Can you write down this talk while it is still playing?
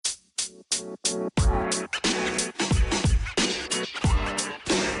It's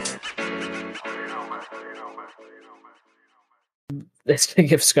gonna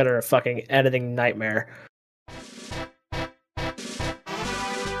give Scudder a fucking editing nightmare.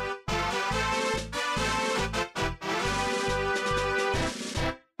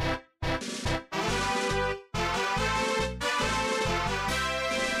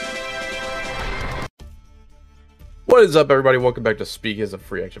 What is up, everybody? Welcome back to Speak as a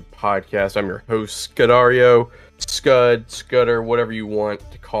Free Action Podcast. I'm your host, Scudario, Scud, Scudder, whatever you want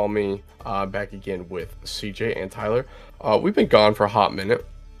to call me. Back again with CJ and Tyler. We've been gone for a hot minute,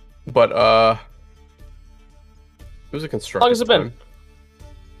 but it was a constructive. How long has it been?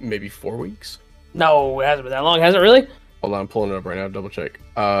 Maybe 4 weeks. No, it hasn't been that long, has it really? Hold on, I'm pulling it up right now. Double check.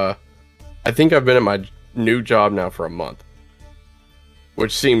 I think I've been at my new job now for a month,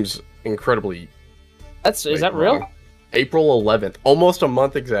 which seems incredibly. Is that real? April 11th, almost a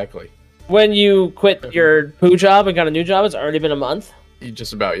month exactly. When you quit your poo job and got a new job, it's already been a month?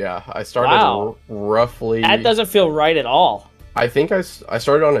 Just about, yeah. I started roughly. That doesn't feel right at all. I think I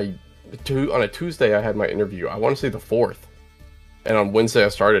started on a Tuesday. I had my interview. I want to say the 4th, and on Wednesday I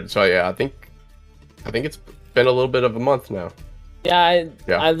started. So yeah, I think it's been a little bit of a month now. Yeah,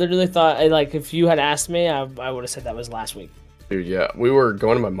 I literally thought, if you had asked me, I would have said that was last week. Dude, yeah, we were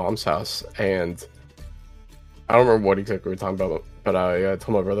going to my mom's house, and I don't remember what exactly we were talking about, but I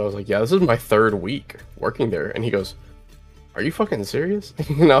told my brother, I was like, yeah, this is my 3rd week working there. And he goes, are you fucking serious?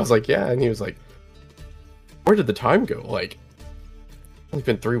 And I was like, yeah. And he was like, where did the time go? Like, it's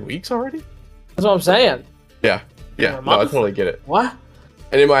been 3 weeks already? That's what I'm saying. Yeah. No, I totally get it. What?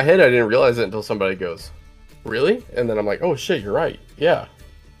 And in my head, I didn't realize it until somebody goes, really? And then I'm like, oh shit, you're right. Yeah.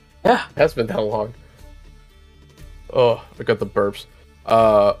 Yeah. It has been that long. Oh, I got the burps.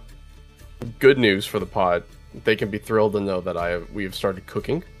 Good news for the pod. They can be thrilled to know that we have started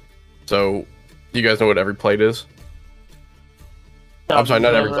cooking. So, you guys know what Every Plate is? No, I'm sorry,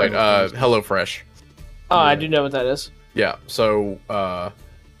 not Every Plate. HelloFresh. Oh, yeah. I do know what that is. Yeah. So,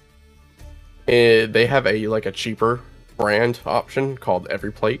 they have a cheaper brand option called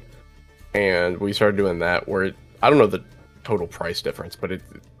Every Plate, and we started doing that. Where I don't know the total price difference, but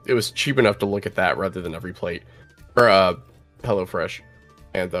it was cheap enough to look at that rather than Every Plate or HelloFresh.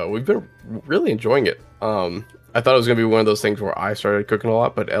 And we've been really enjoying it. I thought it was gonna be one of those things where I started cooking a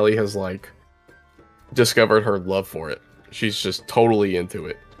lot, but Ellie has discovered her love for it. She's just totally into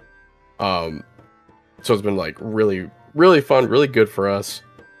it. So it's been really, really fun, really good for us,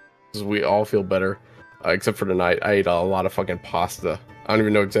 because we all feel better. Except for tonight, I ate a lot of fucking pasta. I don't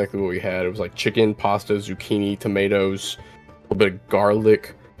even know exactly what we had. It was chicken, pasta, zucchini, tomatoes, a little bit of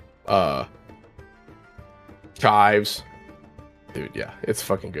garlic, chives. Dude, yeah, it's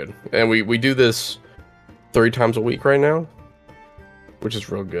fucking good. And we do this 3 times a week right now, which is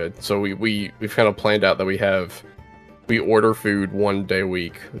real good. So we've kind of planned out that we order food 1 day a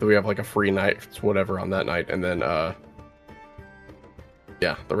week. That we have a free night, whatever, on that night, and then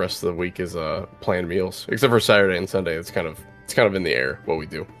yeah, the rest of the week is planned meals. Except for Saturday and Sunday, it's kind of in the air what we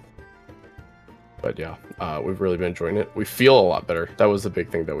do. But yeah, we've really been enjoying it. We feel a lot better. That was the big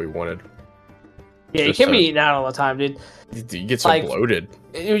thing that we wanted. Yeah, you can't be eating out all the time, dude. You get so bloated.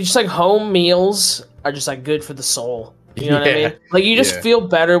 Just home meals are just good for the soul. You know what I mean? You just feel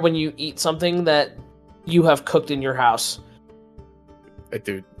better when you eat something that you have cooked in your house.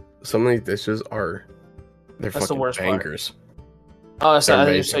 Dude, some of these dishes they're fucking the worst bangers. Part. Oh, so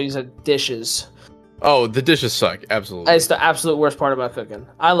you said dishes. Oh, the dishes suck. Absolutely. It's the absolute worst part about cooking.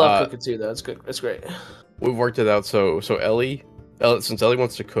 I love cooking too, though. It's good. It's great. We've worked it out. So Ellie, since Ellie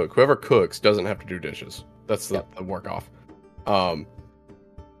wants to cook, whoever cooks doesn't have to do dishes. That's the work off.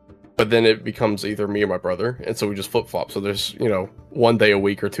 But then it becomes either me or my brother, and so we just flip flop. So there's 1 day a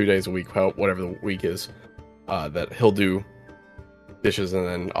week or 2 days a week, whatever the week is, that he'll do dishes, and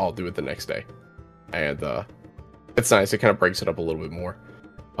then I'll do it the next day. And it's nice. It kind of breaks it up a little bit more.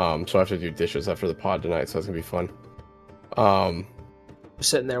 So I have to do dishes after the pod tonight, so it's gonna be fun.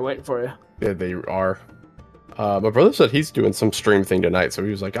 Sitting there waiting for you. Yeah, they are. My brother said he's doing some stream thing tonight, so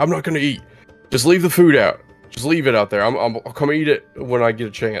he was like, I'm not gonna eat. Just leave the food out. Just leave it out there. I'll come eat it when I get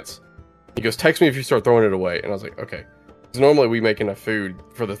a chance. He goes, text me if you start throwing it away. And I was like, okay. Because normally we make enough food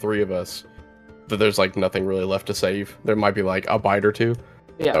for the 3 of us that there's nothing really left to save. There might be a bite or 2.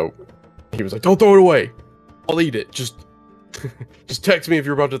 Yeah. So he was like, don't throw it away. I'll eat it. Just text me if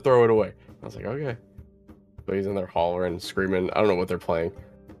you're about to throw it away. I was like, okay. So he's in there hollering, screaming. I don't know what they're playing.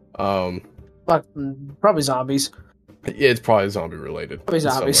 Probably zombies. Yeah, it's probably zombie related. Probably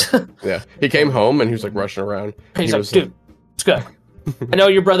zombies. Yeah. He came home and he was rushing around. He's like, dude, Scud. I know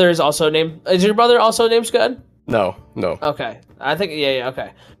your brother is also named. Is your brother also named Scud? No, no. Okay, I think yeah,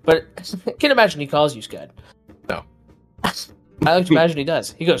 okay. But I can't imagine he calls you Scud. No. I like to imagine he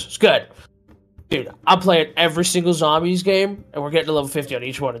does. He goes, Scud, dude, I'm playing every single zombies game, and we're getting to level 50 on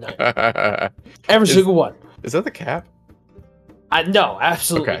each one tonight. Every single one. Is that the cap? No,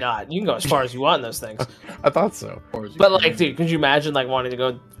 absolutely Okay. not. You can go as far as you want in those things. I thought so. But like, dude, could you imagine like wanting to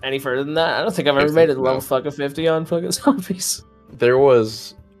go any further than that? I don't think I've ever made it to level fucking 50 on fucking zombies.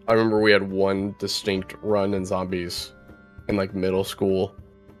 I remember we had one distinct run in zombies in like middle school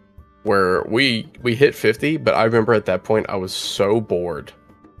where we hit 50, but I remember at that point I was so bored.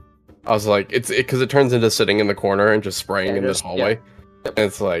 I was like, because it turns into sitting in the corner and just spraying in this hallway. Yeah. And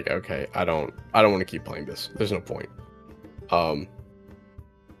it's like, okay, I don't want to keep playing this. There's no point. But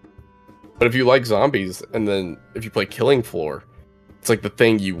if you like zombies, and then if you play Killing Floor, it's like the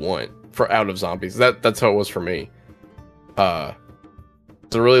thing you want for out of zombies. That's how it was for me. So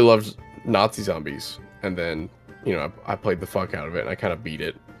I really loved Nazi zombies, and then I played the fuck out of it, and I kind of beat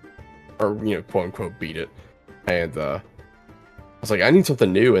it, or quote unquote beat it, and I was like, I need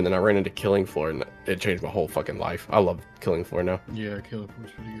something new, and then I ran into Killing Floor, and it changed my whole fucking life. I love Killing Floor now. Yeah, Killing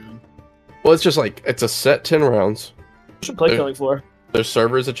Floor's pretty good. Well, it's just like it's a set 10 rounds. You should play Killing Floor. There's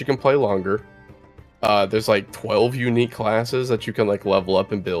servers that you can play longer. There's like 12 unique classes that you can like level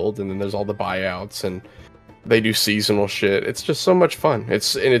up and build, and then there's all the buyouts, and they do seasonal shit. It's just so much fun.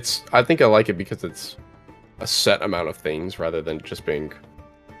 I think I like it because it's a set amount of things rather than just being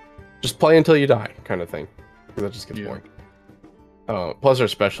just play until you die kind of thing. That just gets boring. Plus they're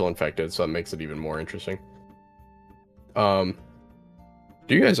special infected, so that makes it even more interesting. Do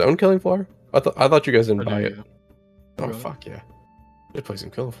you guys own Killing Floor? I thought you guys didn't buy it. Oh really? Fuck yeah. Let's play some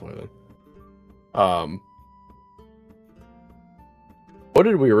Killing Floor then. What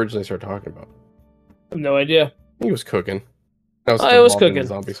did we originally start talking about? I have no idea. I think it was cooking. I was cooking.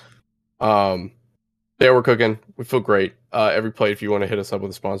 Zombies. Yeah, we're cooking. We feel great. Every plate, if you want to hit us up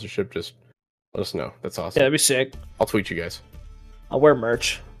with a sponsorship, just let us know. That's awesome. Yeah, that'd be sick. I'll tweet you guys. I'll wear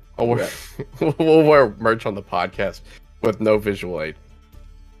merch. We'll wear merch on the podcast with no visual aid.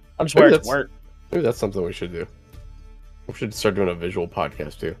 I'll just wear it to work. Maybe that's something we should do. We should start doing a visual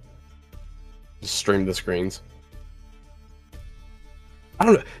podcast too. Just stream the screens. I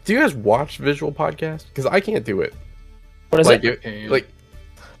don't know. Do you guys watch visual podcasts? Because I can't do it. What is it?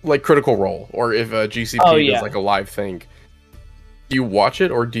 Like Critical Role, or if GCP does like a live thing. Do you watch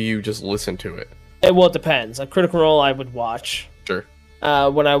it or do you just listen to it? It depends. Like Critical Role, I would watch. Sure.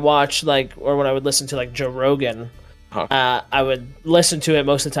 When I watch or when I would listen to like Joe Rogan, I would listen to it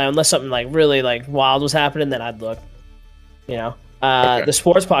most of the time unless something like really like wild was happening. Then I'd look. The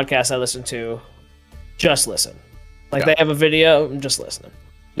sports podcast I listen to, just listen. Like they have a video, I'm just listening.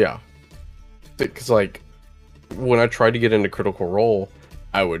 Yeah. Because like when I tried to get into Critical Role,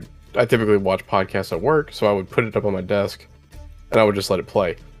 I typically watch podcasts at work, so I would put it up on my desk and I would just let it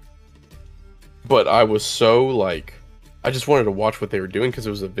play. But I was so like, I just wanted to watch what they were doing because it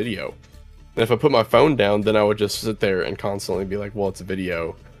was a video. And if I put my phone down, then I would just sit there and constantly be like, well, it's a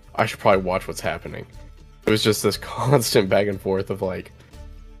video. I should probably watch what's happening. It was just this constant back and forth of like,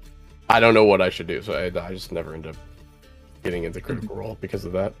 I don't know what I should do. So I just never end up getting into Critical Role because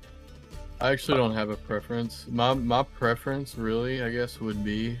of that. I actually don't have a preference. My preference really, I guess, would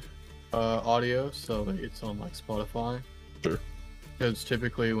be audio. So it's on like Spotify. Sure. Because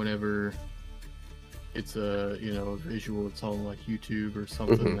typically whenever it's a visual, it's on like YouTube or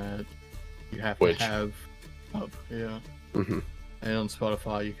something that you have to have up. Yeah. And on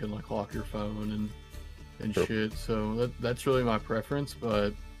Spotify you can like lock your phone and shit. So that's really my preference,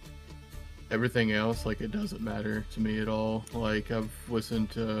 but everything else, like, it doesn't matter to me at all. Like, I've listened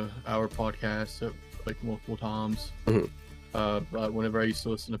to our podcast like multiple times. But whenever I used to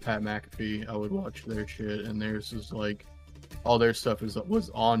listen to Pat McAfee, I would watch their shit, and theirs is like all their stuff was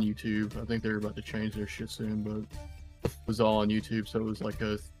on YouTube. I think they're about to change their shit soon, but it was all on YouTube. So it was like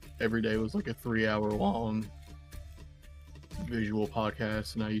every day was like a 3-hour long visual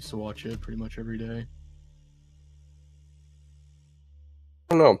podcast, and I used to watch it pretty much every day.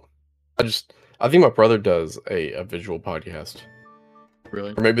 I don't know. I think my brother does a visual podcast.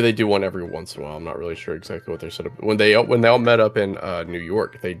 Really? Or maybe they do one every once in a while. I'm not really sure exactly what they're set up. When they all met up in New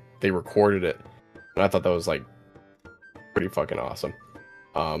York, they recorded it, and I thought that was like pretty fucking awesome.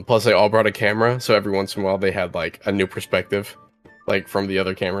 Plus they all brought a camera, so every once in a while they had like a new perspective, like from the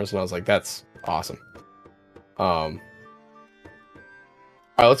other cameras, and I was like, that's awesome. All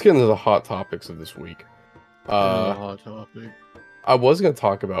right, let's get into the hot topics of this week. Hot topic. I was going to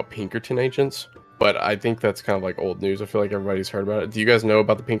talk about Pinkerton agents, but I think that's kind of like old news. I feel like everybody's heard about it. Do you guys know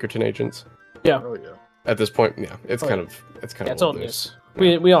about the Pinkerton agents? Yeah. Oh yeah. At this point, yeah, it's kind of old news.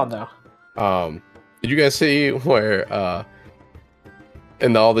 We all know. Did you guys see where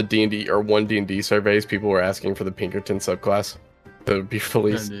in all the D&D or one D&D surveys, people were asking for the Pinkerton subclass to be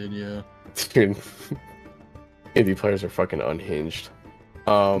released? I did, yeah. Dude, D&D players are fucking unhinged.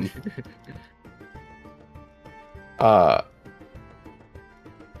 But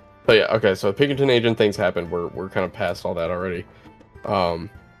yeah, okay, so Pinkerton agent things happened. We're kind of past all that already.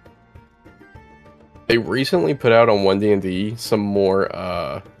 They recently put out on 1D&D some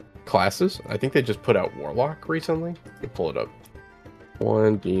more classes. I think they just put out Warlock recently. Let me pull it up.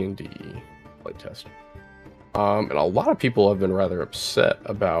 1D&D playtest. And a lot of people have been rather upset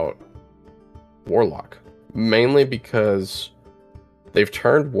about Warlock, mainly because they've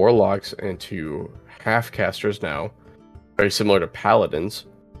turned Warlocks into half-casters now, very similar to Paladins,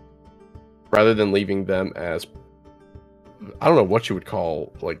 rather than leaving them as, I don't know what you would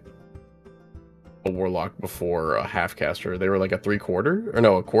call, like, a Warlock before a half-caster. They were like a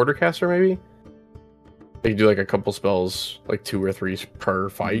a quarter caster, maybe? They could do, like, a couple spells, like 2 or 3 per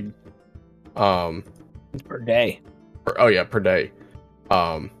fight. Per day. Per day.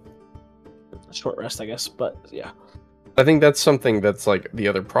 Short rest, I guess, but yeah. I think that's something that's, like, the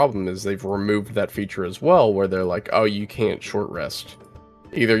other problem is they've removed that feature as well, where they're like, oh, you can't short rest.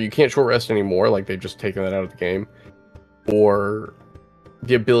 Either you can't short rest anymore, like they've just taken that out of the game, or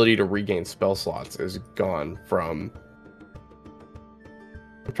the ability to regain spell slots is gone from...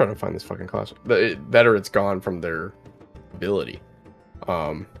 I'm trying to find this fucking class. Or it's gone from their ability.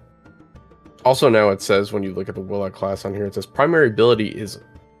 Also now it says, when you look at the Warlock class on here, it says primary ability is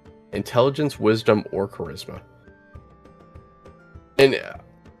Intelligence, Wisdom, or Charisma. And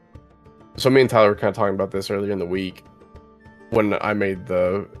so me and Tyler were kind of talking about this earlier in the week, when I made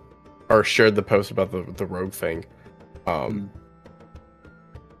shared the post about the rogue thing.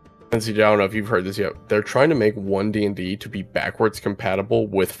 And CJ, I don't know if you've heard this yet. They're trying to make 1D&D to be backwards compatible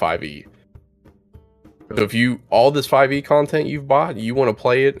with 5e. So if all this 5e content you've bought, you want to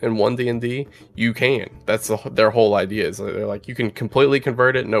play it in 1D&D, you can. That's their whole idea. Is they're like, you can completely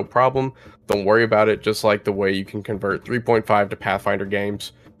convert it, no problem. Don't worry about it. Just like the way you can convert 3.5 to Pathfinder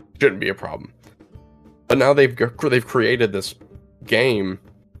games, shouldn't be a problem. But now they've created this game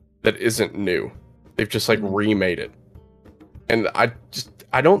that isn't new. They've just like remade it, and I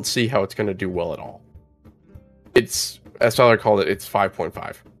don't see how it's going to do well at all. It's, as Tyler called it, it's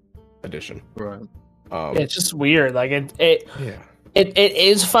 5.5 edition. Right. It's just weird. Like it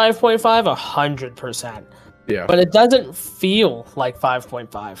is 5.5 100%. Yeah. But it doesn't feel like 5.5.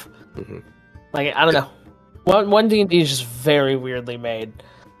 Mm-hmm. Like, I don't know. One D&D is just very weirdly made.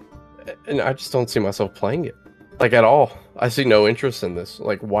 And I just don't see myself playing it, like, at all. I see no interest in this.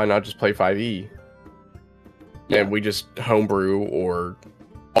 Like, why not just play 5e? Yeah. And we just homebrew or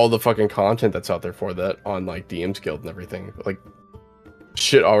all the fucking content that's out there for that on, like, DM's Guild and everything. Like,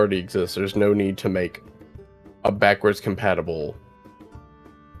 shit already exists. There's no need to make a backwards compatible,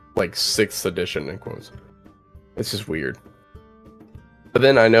 like, 6th edition, in quotes. It's just weird. But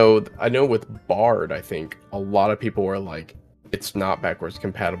then I know with Bard, I think a lot of people were like, it's not backwards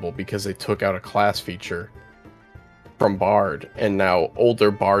compatible because they took out a class feature from Bard, and now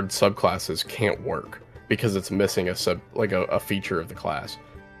older Bard subclasses can't work because it's missing a feature of the class.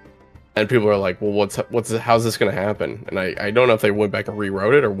 And people are like, well, how's this going to happen? And I don't know if they went back and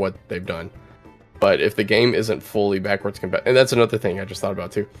rewrote it or what they've done. But if the game isn't fully backwards compatible, and that's another thing I just thought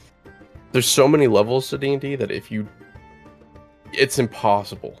about too. There's so many levels to D&D that it's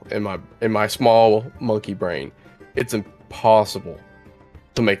impossible in my small monkey brain. It's impossible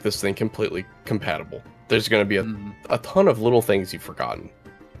to make this thing completely compatible. There's going to be a ton of little things you've forgotten.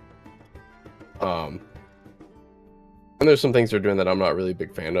 And there's some things they're doing that I'm not really a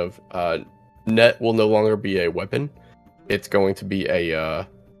big fan of. Net will no longer be a weapon. It's going to be an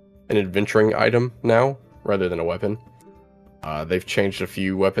adventuring item now, rather than a weapon. They've changed a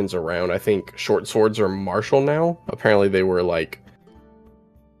few weapons around. I think short swords are martial now. Apparently they were like...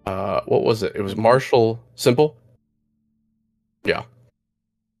 what was it? It was martial simple? Yeah.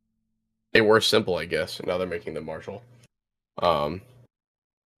 They were simple, I guess. Now they're making them martial.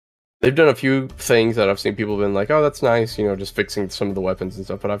 They've done a few things that I've seen people have been like, oh, that's nice, just fixing some of the weapons and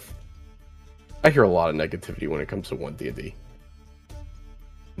stuff, but I hear a lot of negativity when it comes to 1D&D.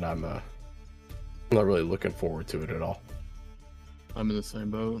 And I'm not really looking forward to it at all. I'm in the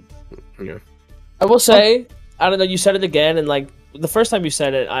same boat. Yeah. I will say, I don't know, you said it again, and like the first time you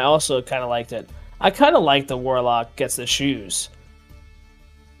said it, I also kind of liked it. I kind of like the Warlock gets the shoes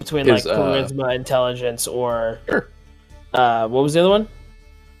between like charisma, intelligence, or sure. What was the other one?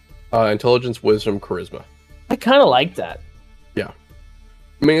 Intelligence, wisdom, charisma. I kind of like that. Yeah.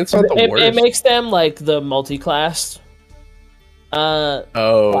 I mean, it's not the worst. It makes them like the multi-class.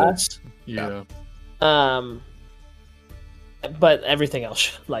 Class. Yeah. But everything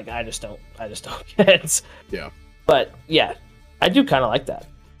else, like I just don't get. Yeah. But yeah, I do kind of like that.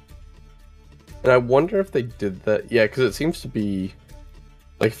 And I wonder if they did that. Yeah, because it seems to be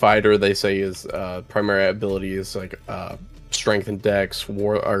like fighter. They say is primary ability is like strength and dex.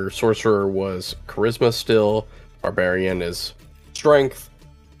 War or sorcerer was charisma still. Barbarian is strength.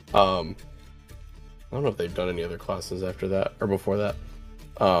 I don't know if they've done any other classes after that or before that.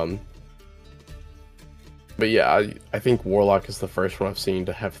 But yeah, I think Warlock is the first one I've seen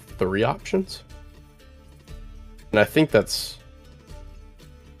to have 3 options. And I think that's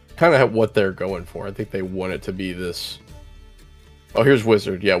kind of what they're going for. I think they want it to be this... Oh, here's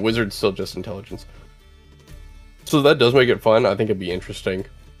Wizard. Yeah, Wizard's still just intelligence. So that does make it fun. I think it'd be interesting.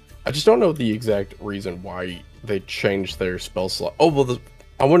 I just don't know the exact reason why they changed their spell slot. Oh, well,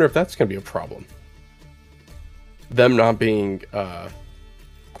 I wonder if that's going to be a problem. Them not being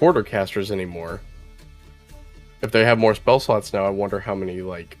quarter casters anymore. If they have more spell slots now, I wonder how many,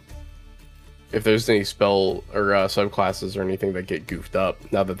 like, if there's any spell or subclasses or anything that get goofed up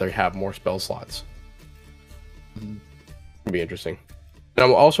now that they have more spell slots. It'd be interesting. And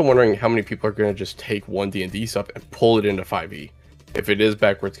I'm also wondering how many people are going to just take one D&D stuff and pull it into 5e. If it is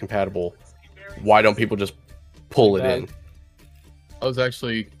backwards compatible, why don't people just pull it in? I was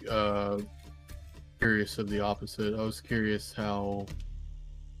actually curious of the opposite. I was curious how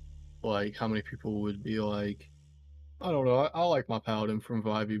many people would be like, I don't know, I like my paladin from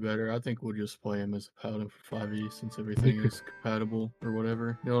 5e better. I think we'll just play him as a paladin for 5e since everything is compatible or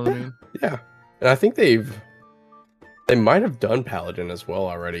whatever. You know what I mean? Yeah. And I think they might have done paladin as well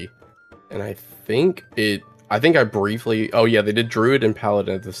already. And I think I briefly... Oh yeah, they did druid and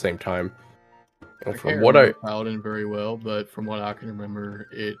paladin at the same time. And from what I paladin very well, but from what I can remember,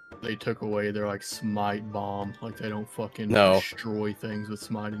 they took away their like smite bomb. Like they don't fucking destroy things with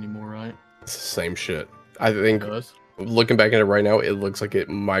smite anymore, right? It's the same shit. I think looking back at it right now, it looks like it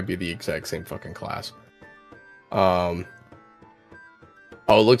might be the exact same fucking class. Oh,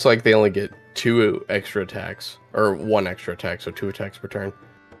 it looks like they only get 2 extra attacks or 1 extra attack, so 2 attacks per turn,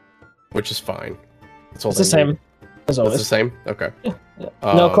 which is fine. It's the same as always. It's the same? Okay. Yeah.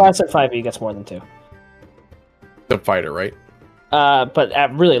 No class at 5e gets more than 2. The fighter, right? But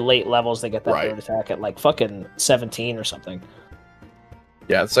at really late levels, they get that third attack at like fucking 17 or something.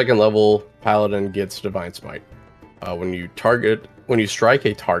 Yeah, second level, paladin gets divine smite. When you strike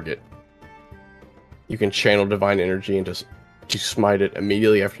a target, you can channel divine energy and just smite it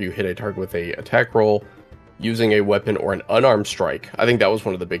immediately after you hit a target with a attack roll using a weapon or an unarmed strike. I think that was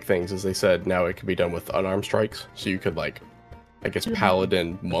one of the big things, is they said now it could be done with unarmed strikes. So you could, like, I guess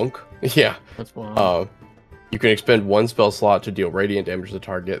paladin monk. Yeah. That's wild. You can expend 1 spell slot to deal radiant damage to the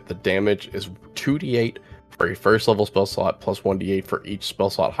target. The damage is 2d8 for a first level spell slot plus 1d8 for each spell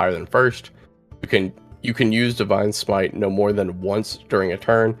slot higher than first. You can use divine smite no more than once during a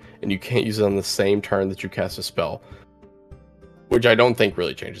turn, and you can't use it on the same turn that you cast a spell, which I don't think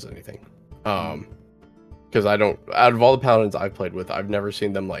really changes anything. Because out of all the paladins I've played with, I've never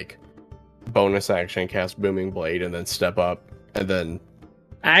seen them like bonus action cast Booming Blade and then step up and then.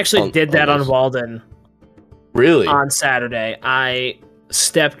 I actually did that on Walden. Really? On Saturday, I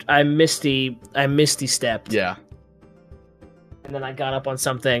misty stepped. Yeah. And then I got up on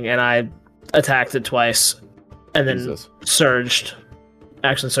something and I attacked it twice, and then surged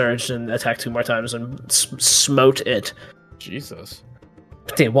and attacked 2 more times and smote it. Jesus.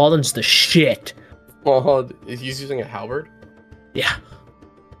 Dude, Walden's the shit. Well, he's using a halberd? Yeah.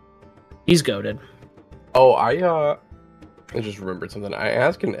 He's goated. Oh, I just remembered something. I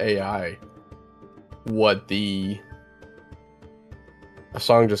asked an AI what a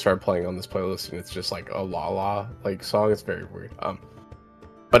song just started playing on this playlist, and it's just like a la like song. It's very weird.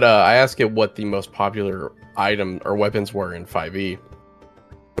 But I asked it what the most popular item or weapons were in 5e,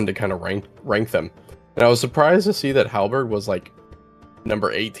 and to kind of rank them. And I was surprised to see that halberd was like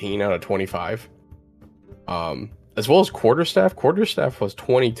number 18 out of 25. As well as quarterstaff. Quarterstaff was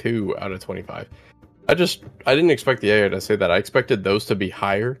 22 out of 25. I didn't expect the AI to say that. I expected those to be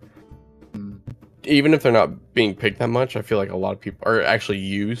higher. Even if they're not being picked that much, I feel like a lot of people are actually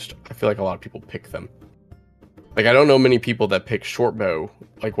used. I feel like a lot of people pick them. Like, I don't know many people that pick short bow.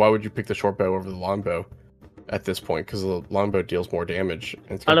 Like, why would you pick the short bow over the longbow at this point? Because the longbow deals more damage.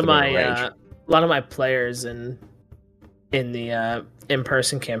 And it's got a lot of my players in the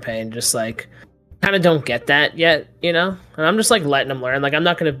in-person campaign just like kind of don't get that yet, you know. And I'm just like letting them learn. Like, I'm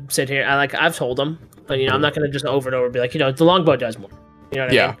not gonna sit here. I've told them, but you know, I'm not gonna just over and over be like, you know, the longbow does more. You know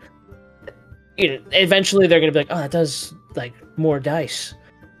what I mean? You know, eventually they're gonna be like, oh, that does like more dice.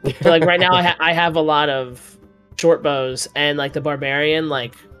 So, like right now, I have a lot of short bows, and like the barbarian,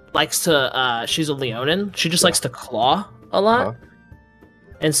 like likes to. She's a Leonin. She just likes to claw a lot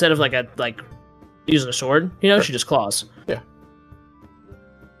instead of like using a sword. You know, she just claws. Yeah.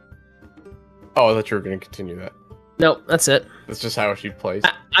 Oh, I thought you were going to continue that. Nope, that's it. That's just how she plays.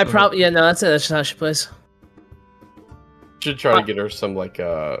 I probably that's it. That's just how she plays. Should try to get her some like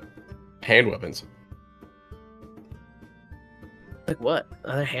hand weapons. Like what?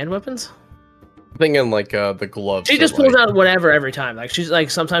 Other hand weapons? I'm thinking like the gloves. She just pulls out whatever every time. Like she's like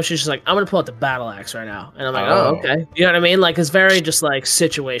sometimes she's just like, I'm gonna pull out the battle axe right now, and I'm like, oh okay. You know what I mean? Like it's very just like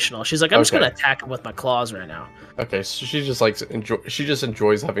situational. She's like, I'm just gonna attack him with my claws right now. Okay, so she just likes she just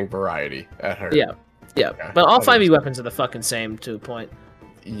enjoys having variety at her. Yeah. Yeah, okay. But all 5e weapons are the fucking same to a point.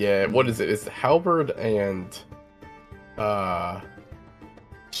 Yeah, what is it? It's halberd and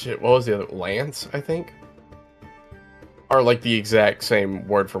shit, what was the other? Lance, I think? Are like the exact same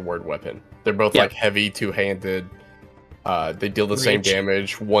word for word weapon. They're both like heavy, two-handed. They deal the same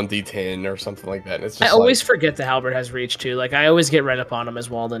damage, 1d10 or something like that. And it's just I always forget the halberd has reach too. Like I always get right up on him as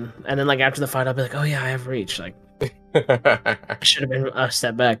Walden, and then like after the fight, I'll be like, oh yeah, I have reach. Like I should have been a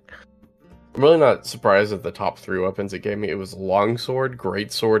step back. I'm really not surprised at the top 3 weapons it gave me. It was longsword,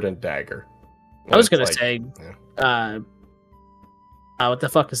 greatsword, and dagger. I was gonna say, what the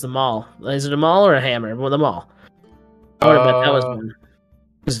fuck is the maul? Is it a maul or a hammer? Well, the maul. I would have bet that was one.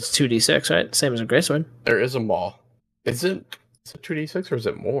 Because it's 2d6, right? Same as a greatsword. There is a maul. Is it 2d6 or is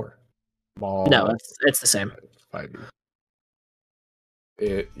it more? Maul. No, it's the same. 5e.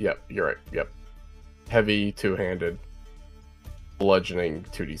 Yep, you're right. Yep. Heavy, two-handed, bludgeoning,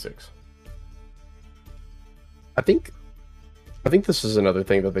 2d6. I think this is another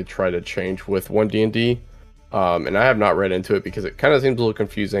thing that they try to change with 1D&D, and I have not read into it because it kind of seems a little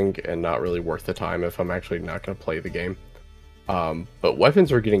confusing and not really worth the time if I'm actually not going to play the game. But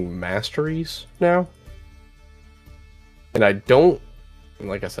weapons are getting masteries now, and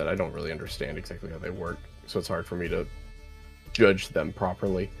like I said, I don't really understand exactly how they work, so it's hard for me to judge them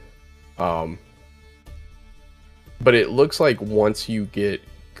properly. But it looks like once you get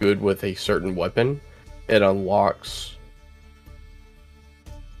good with a certain weapon, it unlocks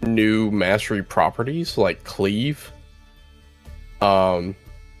new mastery properties like cleave. The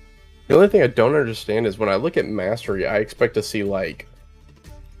only thing I don't understand is when I look at mastery, I expect to see like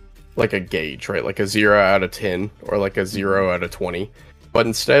a gauge, right? Like a 0 out of 10 or like a 0 out of 20. But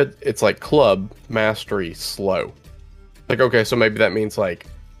instead, it's like club, mastery, slow. Like, okay, so maybe that means like,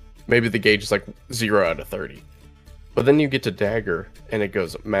 maybe the gauge is like 0 out of 30. But then you get to dagger and it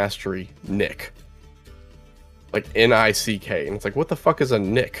goes mastery, nick. Like N-I-C-K. And it's like, what the fuck is a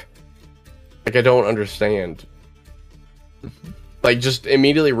nick? Like, I don't understand. Like, just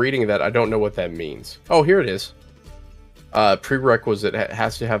immediately reading that, I don't know what that means. Oh, here it is. Prerequisite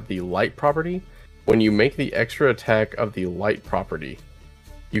has to have the light property. When you make the extra attack of the light property,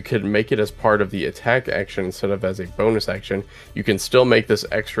 you can make it as part of the attack action instead of as a bonus action. You can still make this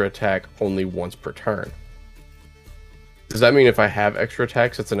extra attack only once per turn. Does that mean if I have extra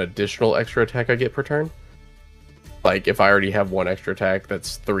attacks, it's an additional extra attack I get per turn? Like, if I already have 1 extra attack,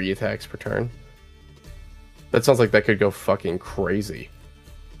 that's 3 attacks per turn? That sounds like that could go fucking crazy.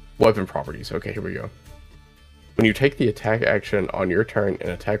 Weapon properties. Okay, here we go. When you take the attack action on your turn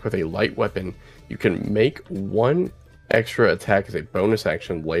and attack with a light weapon, you can make 1 extra attack as a bonus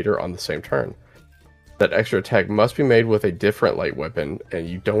action later on the same turn. That extra attack must be made with a different light weapon, and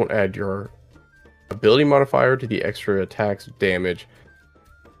you don't add your ability modifier to the extra attack's damage.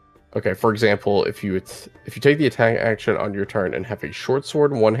 Okay, for example, if you take the attack action on your turn and have a short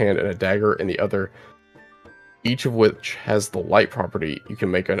sword in one hand and a dagger in the other, each of which has the light property, you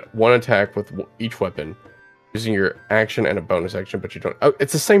can make 1 attack with each weapon using your action and a bonus action, but you don't. Oh,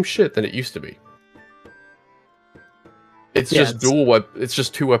 it's the same shit than it used to be. It's just dual weapon. It's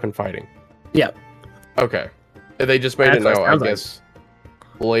just 2-weapon fighting. Yep. Okay. They just made it now, I guess.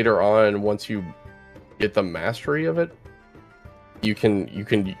 Later on, once you get the mastery of it, you can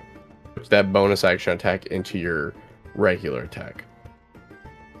put that bonus action attack into your regular attack.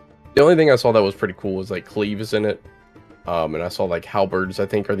 The only thing I saw that was pretty cool was like cleave is in it, and I saw like halberds. I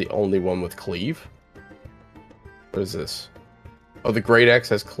think are the only one with cleave. What is this? Oh, the great axe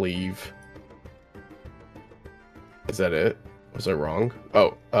has cleave. Is that it? Was I wrong?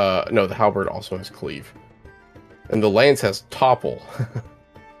 Oh, no, the halberd also has cleave, and the lance has topple,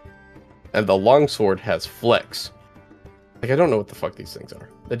 and the longsword has flex. Like, I don't know what the fuck these things are.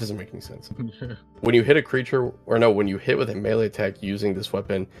 That doesn't make any sense. When you hit a creature, or no, when you hit with a melee attack using this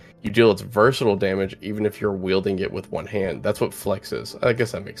weapon, you deal its versatile damage even if you're wielding it with 1 hand. That's what flex is. I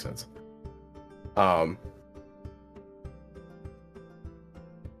guess that makes sense. There's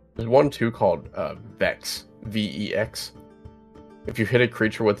one too called Vex, V-E-X. If you hit a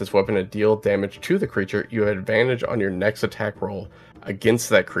creature with this weapon and deal damage to the creature, you have advantage on your next attack roll against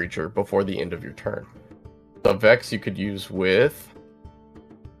that creature before the end of your turn. The Vex you could use with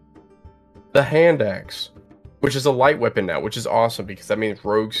the hand axe, which is a light weapon now, which is awesome because that means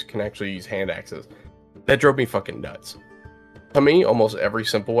rogues can actually use hand axes. That drove me fucking nuts. To me, almost every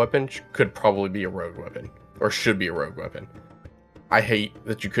simple weapon could probably be a rogue weapon, or should be a rogue weapon. I hate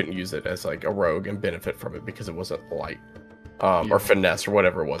that you couldn't use it as like a rogue and benefit from it because it wasn't light, or finesse, or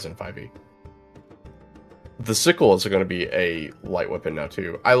whatever it was in 5e. The sickle is going to be a light weapon now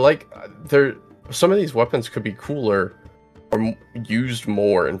too. I like some of these weapons could be cooler or used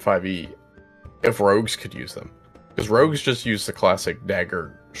more in 5e if rogues could use them, because rogues just use the classic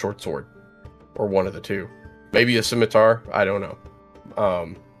dagger, short sword, or one of the two. Maybe a scimitar. I don't know.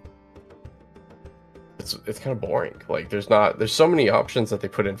 It's kind of boring. Like there's so many options that they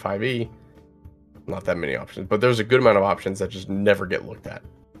put in 5e. Not that many options, but there's a good amount of options that just never get looked at.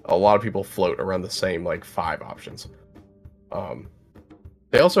 A lot of people float around the same like 5 options.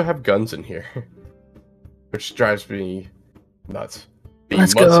 They also have guns in here, which drives me nuts.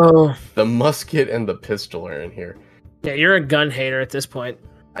 Let's go. The musket and the pistol are in here. Yeah, you're a gun hater at this point.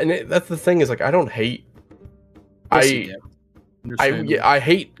 And that's the thing, is like I don't hate. Yes, I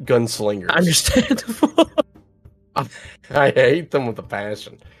hate gunslingers. Understandable. I hate them with a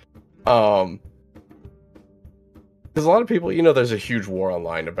passion. Because a lot of people, there's a huge war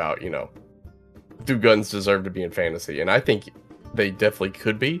online about, do guns deserve to be in fantasy? And I think they definitely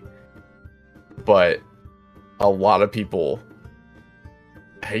could be. But a lot of people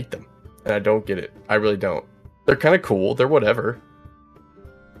hate them. And I don't get it. I really don't. They're kind of cool. They're whatever.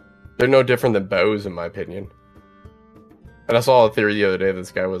 They're no different than bows, in my opinion. And I saw a theory the other day.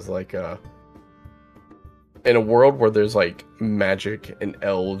 This guy was like, in a world where there's like magic and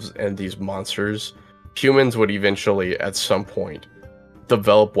elves and these monsters, humans would eventually, at some point,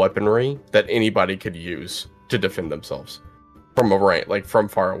 develop weaponry that anybody could use to defend themselves from a range, like from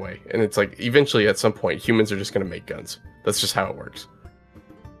far away. And it's like, eventually, at some point, humans are just going to make guns. That's just how it works.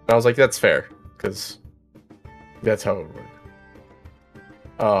 And I was like, that's fair, because that's how it would work.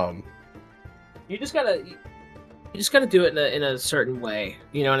 You just gotta do it in a certain way.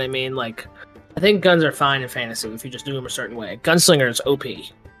 You know what I mean? Like, I think guns are fine in fantasy if you just do them a certain way. Gunslinger is OP,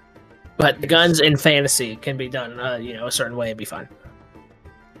 but the guns in fantasy can be done, a certain way and be fine.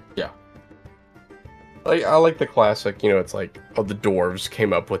 Yeah. I like the classic. It's like, the dwarves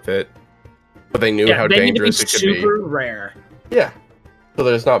came up with it, but they knew how dangerous it could be. Super rare. Yeah. So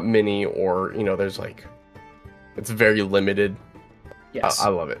there's not many, or there's like, it's very limited. Yes. I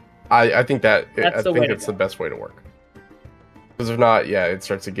love it. I think it's the best way to work. Because if not, it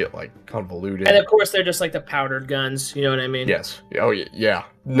starts to get like convoluted. And of course, they're just like the powdered guns. You know what I mean? Yes. Oh yeah.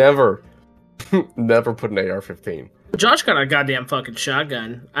 Never put an AR-15. Josh got a goddamn fucking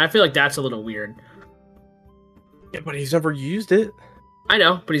shotgun. I feel like that's a little weird. Yeah, but he's never used it. I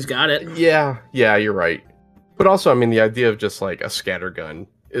know, but he's got it. Yeah, you're right. But also, I mean, the idea of just like a scatter gun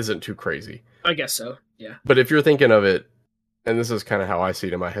isn't too crazy. I guess so. Yeah. But if you're thinking of it, and this is kind of how I see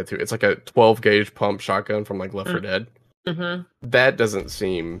it in my head too, it's like a 12 gauge pump shotgun from like Left 4 Dead. Mm-hmm. That doesn't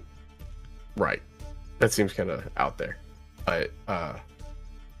seem right. That seems kind of out there. But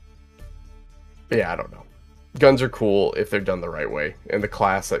yeah, I don't know. Guns are cool if they're done the right way, and the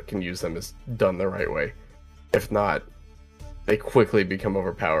class that can use them is done the right way. If not, they quickly become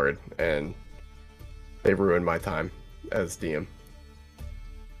overpowered and they ruin my time as DM.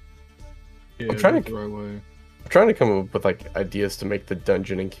 Yeah, I'm trying to come up with like ideas to make the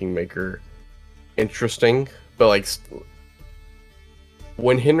dungeon in Kingmaker interesting, but like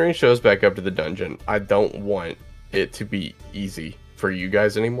when Henry shows back up to the dungeon, I don't want it to be easy for you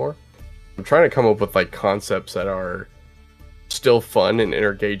guys anymore. I'm trying to come up with like concepts that are still fun and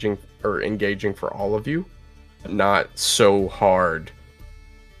engaging for all of you, not so hard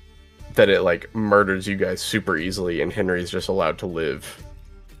that it like murders you guys super easily and Henry's just allowed to live.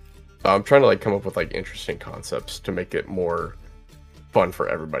 I'm trying to like come up with like interesting concepts to make it more fun for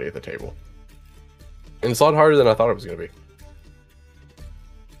everybody at the table. And it's a lot harder than I thought it was going to be.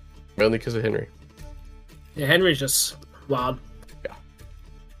 Mainly because of Henry. Yeah, Henry's just wild. Yeah.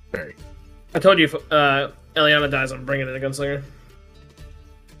 Very. I told you if Eliana dies, I'm bringing in a gunslinger.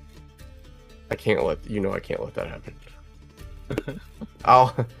 I can't let that happen.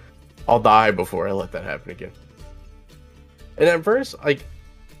 I'll die before I let that happen again. And at first, like,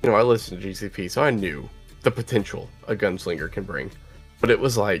 I listened to GCP, so I knew the potential a gunslinger can bring. But it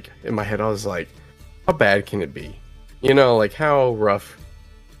was like, in my head, I was like, how bad can it be? Like, how rough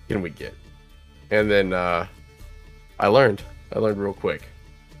can we get? And then I learned real quick.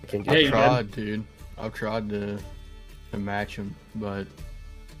 I've tried, dude. I've tried to to match him, but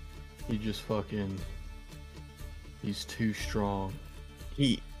he just fucking, he's too strong.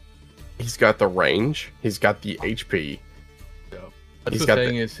 He's got the range, he's got the HP. Yeah. That's the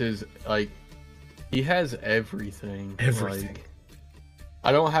thing is his, like, he has everything. Like,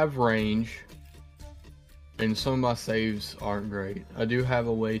 I don't have range, and some of my saves aren't great. I do have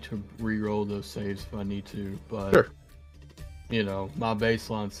a way to re-roll those saves if I need to, but sure. You know, my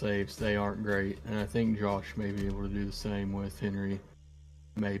baseline saves, they aren't great, and I think Josh may be able to do the same with Henry.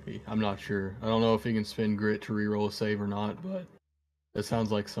 Maybe. I'm not sure. I don't know if he can spend grit to re-roll a save or not, but it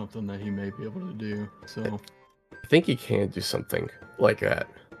sounds like something that he may be able to do. So I think he can do something like that.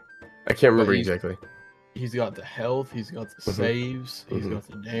 I can't remember exactly. He's got the health, he's got the saves, he's got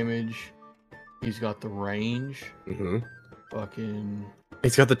the damage, he's got the range. Fucking...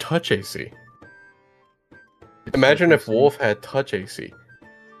 He's got the touch AC. Imagine if Wolf had touch AC.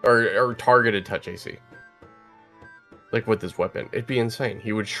 Or targeted touch AC. Like with his weapon. It'd be insane.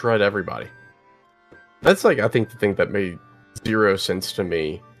 He would shred everybody. That's like, I think, the thing that made zero sense to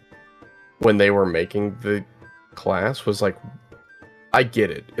me when they were making the class was like, I get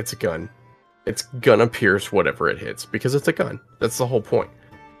it. It's a gun. It's gonna pierce whatever it hits because it's a gun. That's the whole point.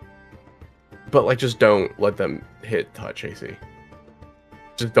 But like, just don't let them hit touch AC.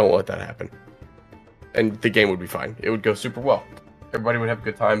 Just don't let that happen. And the game would be fine. It would go super well. Everybody would have a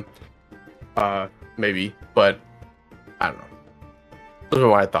good time. Maybe, but I don't know. Those are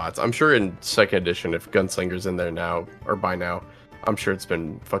my thoughts. I'm sure in second edition, if Gunslinger's in there now, or by now, I'm sure it's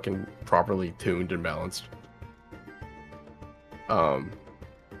been fucking properly tuned and balanced. But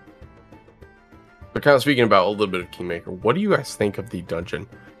kind of speaking about a little bit of Kingmaker, what do you guys think of the dungeon?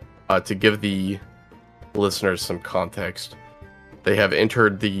 To give the listeners some context, they have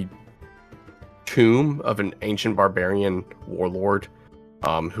entered the tomb of an ancient barbarian warlord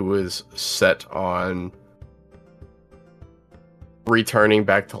who is set on returning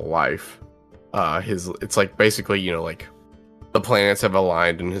back to life. It's like basically, you know, like the planets have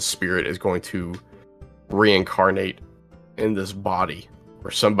aligned and his spirit is going to reincarnate in this body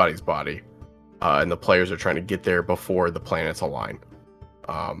or somebody's body, and the players are trying to get there before the planets align.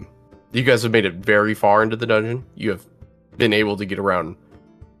 You guys have made it very far into the dungeon. You have been able to get around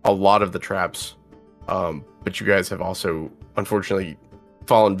a lot of the traps, but you guys have also unfortunately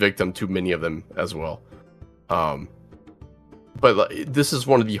fallen victim to many of them as well. But this is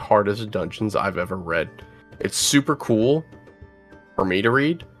one of the hardest dungeons I've ever read. It's super cool for me to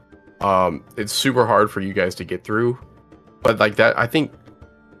read. It's super hard for you guys to get through, but like that, I think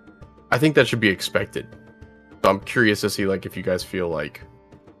that should be expected. So I'm curious to see like if you guys feel like,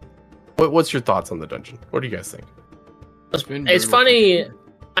 what's your thoughts on the dungeon? What do you guys think? It's funny.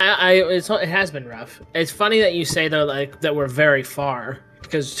 It has been rough. It's funny that you say though, like that we're very far,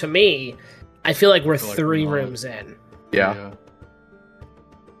 because to me, I feel like we're 3 rooms in. Yeah.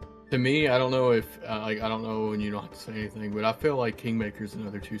 To me, I don't know if I don't know, and you don't have to say anything, but I feel like Kingmaker's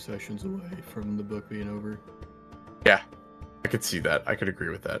another 2 sessions away from the book being over. Yeah, I could see that. I could agree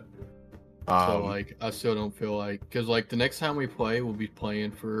with that. So like, I still don't feel like, because like the next time we play, we'll be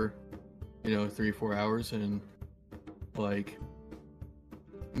playing for, 3-4 hours, and like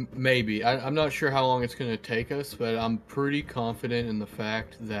maybe I'm not sure how long it's going to take us, but I'm pretty confident in the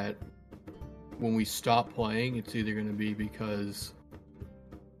fact that when we stop playing, it's either going to be because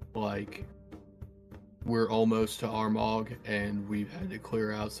like we're almost to Armagh and we've had to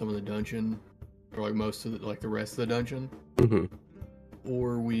clear out some of the dungeon, or like most of the rest of the dungeon,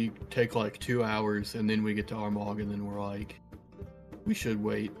 or we take like 2 hours and then we get to Armagh and then we're like, we should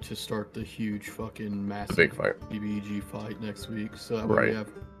wait to start the huge fucking massive big fight, BBG fight next week, so that way we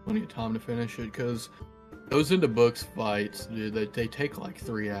have plenty of time to finish it. Because those into books fights, dude, they take like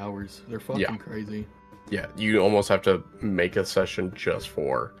 3 hours. They're fucking crazy. Yeah, you almost have to make a session just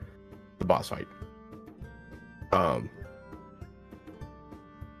for the boss fight.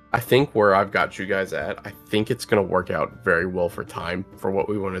 I think where I've got you guys at, I think it's gonna work out very well for time for what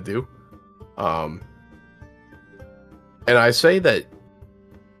we want to do. And I say that,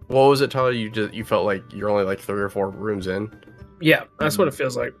 what was it, Tyler? You felt like you're only like 3 or 4 rooms in? Yeah, that's what it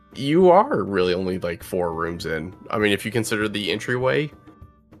feels like. You are really only like 4 rooms in. I mean, if you consider the entryway,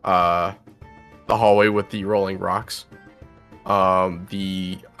 the hallway with the rolling rocks,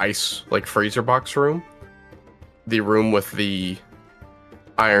 the ice like freezer box room, the room with the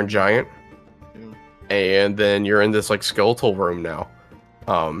iron giant, and then you're in this like skeletal room now.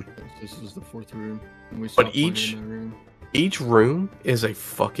 This is the 4th room. But each room is a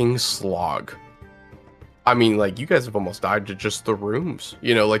fucking slog. I mean, like, you guys have almost died to just the rooms,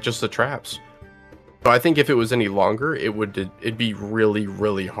 like just the traps. So I think if it was any longer, it'd be really,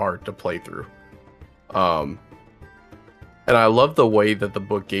 really hard to play through. And I love the way that the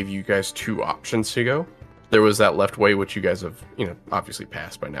book gave you guys two options to go. There was that left way, which you guys have, obviously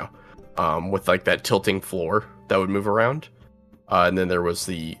passed by now, with like that tilting floor that would move around. And then there was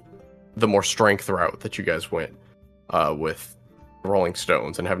the more strength route that you guys went with rolling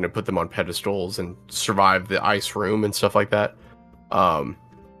stones and having to put them on pedestals and survive the ice room and stuff like that.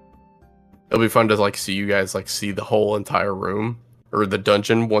 It'll be fun to like see you guys like see the whole entire room or the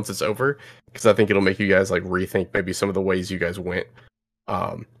dungeon once it's over, because I think it'll make you guys like rethink maybe some of the ways you guys went.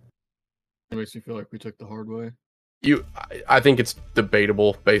 It makes me feel like we took the hard way. I think it's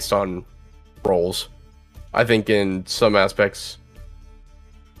debatable based on rolls. I think in some aspects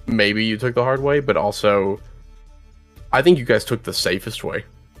maybe you took the hard way, but also I think you guys took the safest way,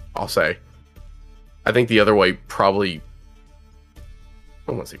 I'll say. I think the other way probably, I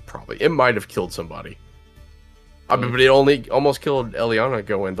don't want to say probably, it might have killed somebody. I mean, but it only almost killed Eliana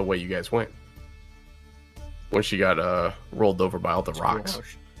going the way you guys went. When she got rolled over by all the rocks.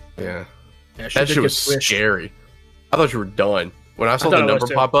 Yeah. That shit was scary. I thought you were done. When I saw the number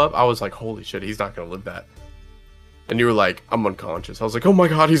pop up, I was like, holy shit, he's not going to live that. And you were like, I'm unconscious. I was like, oh my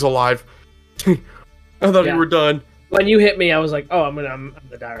god, he's alive. I thought you were done. When you hit me, I was like, oh, I'm gonna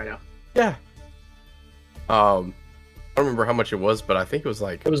die right now. Yeah. I don't remember how much it was, but I think it was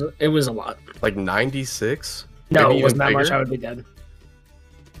like... It was a lot. Like 96? No, it wasn't that much. I would be dead.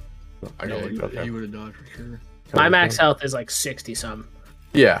 You would have died for sure. My max health is like 60-some.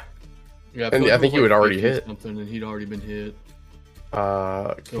 Yeah. And I think you had already hit. Something, and he'd already been hit.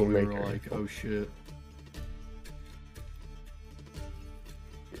 So we were like, oh shit.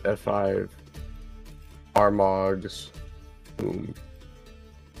 F5. Armag's womb.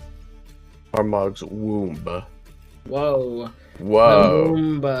 Armag's womb. Whoa.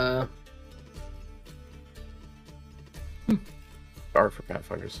 Whoa. Art for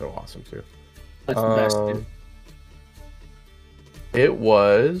Pathfinder is so awesome too. That's the best, dude. It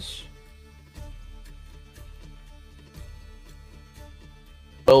was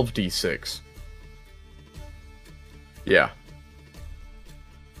 12d6. Yeah.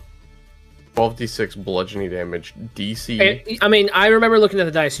 12d6 bludgeoning damage, DC. I mean, I remember looking at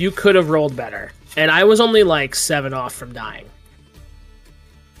the dice. You could have rolled better. And I was only like 7 off from dying.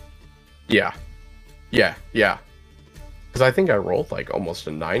 Yeah. Because I think I rolled like almost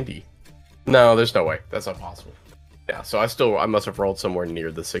a 90. No, there's no way. That's not possible. Yeah, so I must have rolled somewhere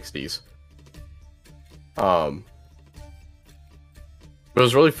near the 60s. It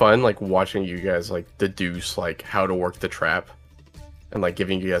was really fun, like, watching you guys, like, deduce, like, how to work the trap. And, like,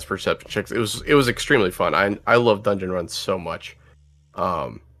 giving you guys perception checks. It was extremely fun. I love dungeon runs so much.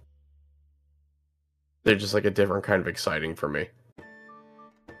 They're just, like, a different kind of exciting for me.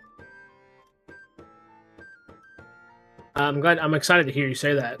 I'm excited to hear you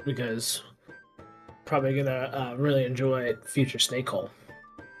say that, because probably gonna really enjoy future Snake Hole.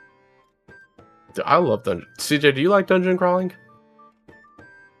 I love dungeon. CJ, do you like dungeon crawling?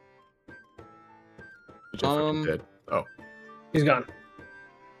 Dead. Oh, he's gone.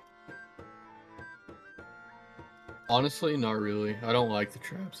 Honestly, not really. I don't like the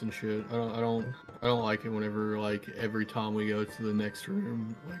traps and shit. I don't like it whenever, like, every time we go to the next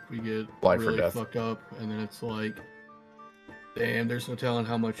room, like, we get really fucked up, and then it's like, damn, there's no telling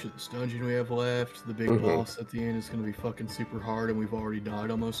how much of this dungeon we have left. The big boss at the end is gonna be fucking super hard, and we've already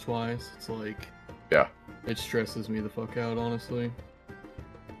died almost twice. It's like, yeah, it stresses me the fuck out, honestly.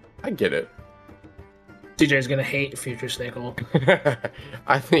 I get it. CJ's gonna hate future Snake Hole.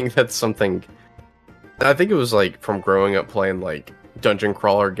 I think that's something. I think it was like from growing up playing like dungeon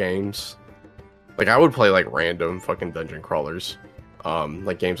crawler games. Like I would play like random fucking dungeon crawlers,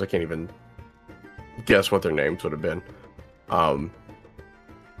 like games I can't even guess what their names would have been. And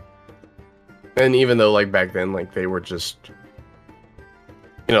even though like back then like they were just,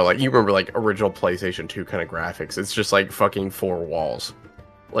 like you remember like original PlayStation 2 kind of graphics. It's just like fucking 4 walls.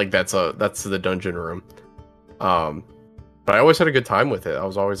 Like that's the dungeon room. But I always had a good time with it. I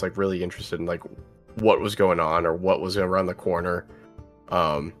was always like really interested in like what was going on or what was around the corner.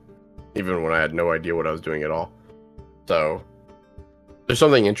 Even when I had no idea what I was doing at all. So there's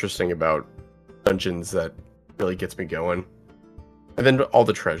something interesting about dungeons that really gets me going. And then all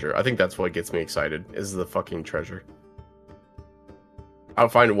the treasure. I think that's what gets me excited, is the fucking treasure. I'll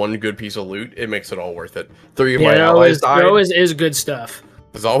find one good piece of loot, it makes it all worth it. 3 of my allies died. There always is good stuff.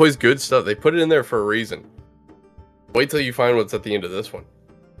 There's always good stuff. They put it in there for a reason. Wait till you find what's at the end of this one.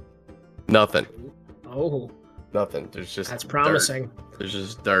 Nothing. Oh. Nothing. There's just That's promising. Dirt. There's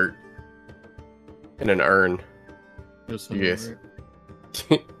just dirt. In an urn. Yes.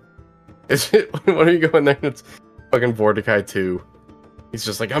 Is it? When are you going there? It's fucking Vorticai 2. He's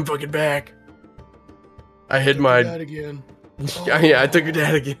just like, I'm fucking back. I hid my dad again. Yeah, I took your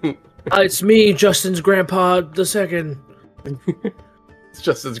dad again. It's me, Justin's grandpa the second. It's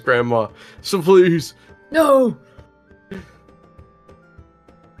Justin's grandma. So please. No.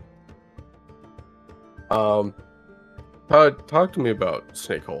 Talk to me about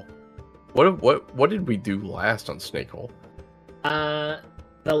Snake Hole. What did we do last on Snake Hole? The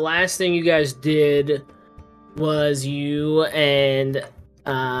last thing you guys did was you and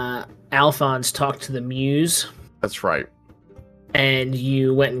Alphonse talked to the Muse. That's right. And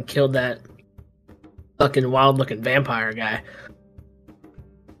you went and killed that fucking wild-looking vampire guy.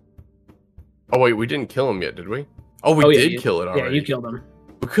 Oh wait, we didn't kill him yet, did we? Oh, we did kill it already. Yeah, you killed him.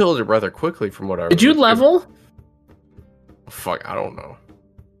 We killed it rather quickly, from what I remember. Did you level? Fuck, I don't know.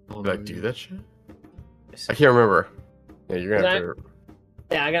 Did I do that shit? I can't remember. Yeah, you're gonna have to.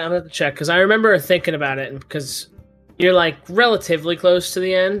 Yeah, I'm gonna have to check because I remember thinking about it, and because you're like relatively close to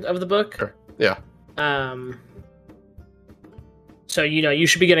the end of the book. Sure. Yeah. So you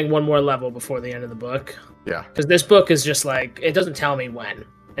should be getting one more level before the end of the book. Yeah. Because this book is just like, it doesn't tell me when.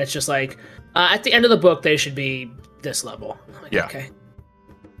 It's just like at the end of the book they should be this level. Like, yeah. Okay.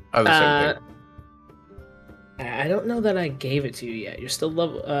 I have the same thing. I don't know that I gave it to you yet. You're still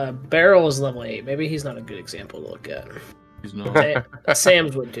level. Beryl is level 8. Maybe he's not a good example to look at. He's not.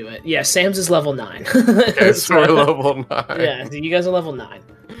 Sam's would do it. Yeah, Sam's is level 9. Okay, so we're level 9. Yeah, you guys are level 9.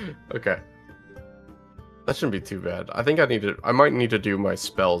 Okay. That shouldn't be too bad. I think I might need to do my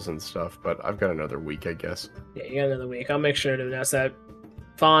spells and stuff, but I've got another week, I guess. Yeah, you got another week. I'll make sure to announce that.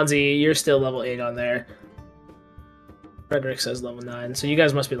 Fonzie, you're still level 8 on there. Frederick says level 9, so you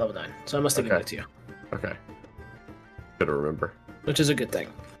guys must be level 9. So I must have given it to you. Okay. Good to remember. Which is a good thing.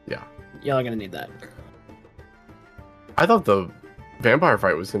 Yeah. Y'all are gonna need that. I thought the vampire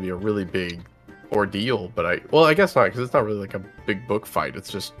fight was gonna be a really big ordeal, but I guess not, because it's not really like a big book fight.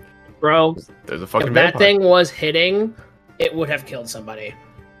 It's just, bro, there's a fucking if vampire. that thing was hitting, it would have killed somebody.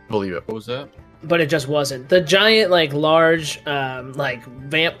 Believe it. What was that? But it just wasn't. The giant, like, large, like,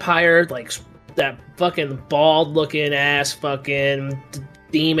 vampire, like, that fucking bald-looking ass fucking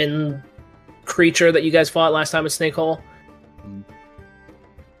demon creature that you guys fought last time at Snake Hole.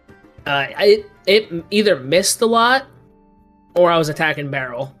 It either missed a lot, or I was attacking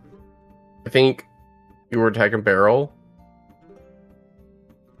Beryl. I think you were attacking Beryl.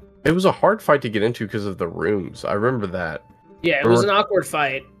 It was a hard fight to get into because of the rooms. I remember that. Yeah, it was an awkward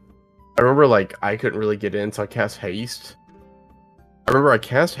fight. I remember, like, I couldn't really get in, so I cast haste. I remember I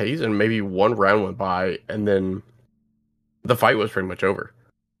cast haste, and maybe one round went by, and then the fight was pretty much over.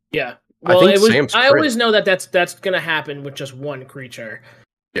 Yeah. Well, Sam's I always know that that's gonna happen with just one creature.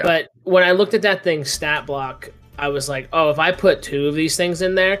 Yeah. But when I looked at that thing's stat block, I was like, oh, if I put 2 of these things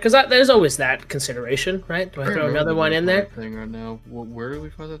in there, because there's always that consideration, right? Do I throw another one in there? Thing right now. Where do we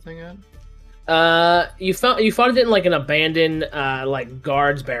find that thing at? You fought it in like an abandoned like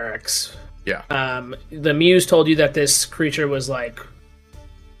guards barracks. Yeah. The Muse told you that this creature was like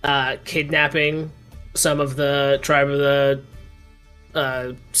kidnapping some of the tribe of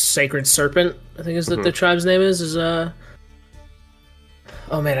the Sacred Serpent, I think is that the tribe's name is oh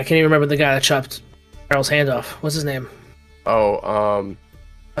man, I can't even remember the guy that chopped Errol's hand off. What's his name? Oh,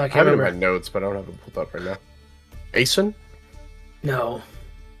 I have it in my notes, but I don't have it pulled up right now. Asen? No.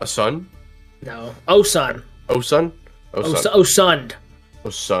 Asun? No. Osun. Osun? Osund.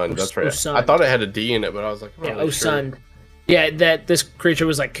 Osund, that's right. Osund. I thought it had a D in it, but I was like, yeah, really Osund. Sure. Yeah, that this creature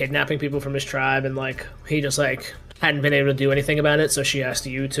was like kidnapping people from his tribe, and like he just like hadn't been able to do anything about it, so she asked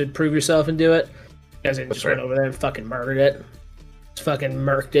you to prove yourself and do it. You guys just went over there and fucking murdered it. Just fucking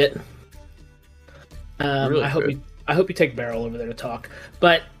murked it. Really I hope you take Beryl over there to talk.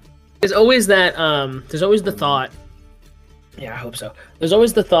 But there's always that there's always the thought. Yeah, I hope so. There's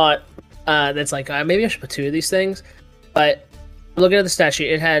always the thought that's like maybe I should put 2 of these things. But looking at the stat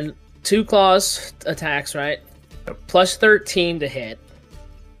sheet, it had 2 claws attacks, right? Plus 13 to hit.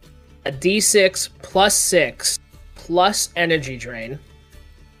 A D6 plus 6 plus energy drain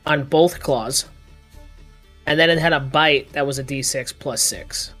on both claws. And then it had a bite that was a D6 plus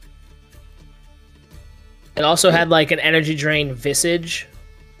 6. It also had like an energy drain visage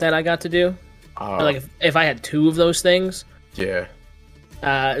that I got to do. Like if I had 2 of those things. Yeah.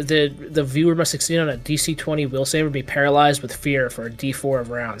 The viewer must succeed on a DC 20 will save or be paralyzed with fear for a D4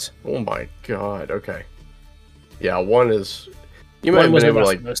 of rounds. Oh my god, okay. Yeah, one is... You might have been able to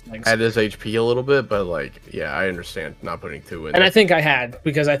like add his HP a little bit, but like, yeah, I understand not putting 2 in. And I think I had,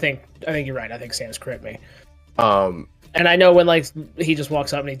 because I think you're right. I think Sam's crit me. And I know when like he just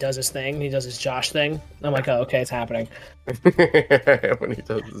walks up and he does his thing, he does his Josh thing. I'm like, oh, okay, it's happening. When he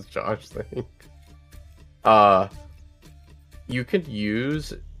does his Josh thing. You could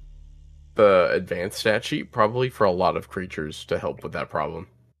use the advanced stat sheet probably for a lot of creatures to help with that problem.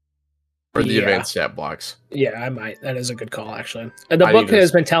 Or the advanced stat blocks. Yeah, I might. That is a good call, actually. The book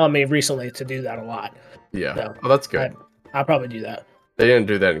has been telling me recently to do that a lot. Yeah. So oh, that's good. I'll probably do that. They didn't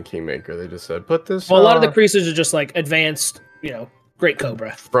do that in Kingmaker. They just said, put this... Well, a lot of the creatures are just, like, advanced, Great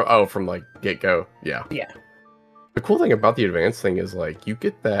Cobra. From, like, get-go. Yeah. Yeah. The cool thing about the advanced thing is, like, you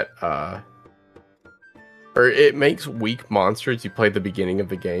get that, or it makes weak monsters you play at the beginning of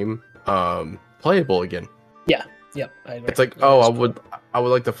the game, playable again. Yeah. Yep. I agree. It's like, I would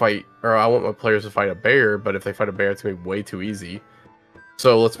like to fight, or I want my players to fight a bear, but if they fight a bear, it's going to be way too easy.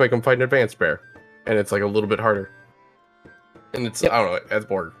 So let's make them fight an advanced bear. And it's, like, a little bit harder. And it's, I don't know, it's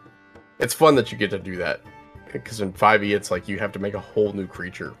more... It's fun that you get to do that. Because in 5e, it's like you have to make a whole new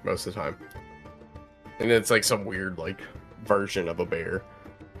creature most of the time. And it's like some weird, like, version of a bear.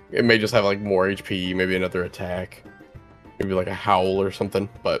 It may just have, like, more HP, maybe another attack. Maybe, like, a howl or something,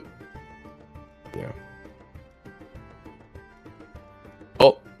 but... Yeah.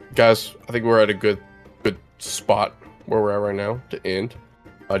 Well, guys, I think we're at a good spot where we're at right now to end.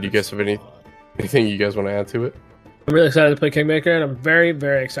 Do you guys have anything you guys want to add to it? I'm really excited to play Kingmaker, and I'm very,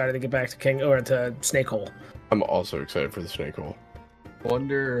 very excited to get back to to Snakehole. I'm also excited for the Snakehole.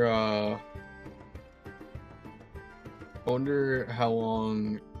 Wonder how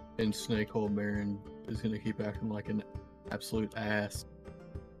long in Snakehole Baron is going to keep acting like an absolute ass.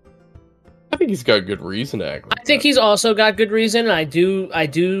 I think he's got good reason to act like I think he's also got good reason. I do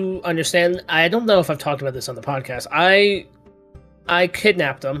understand. I don't know if I've talked about this on the podcast. I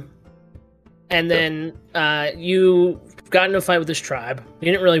kidnapped him. And then you got into a fight with this tribe.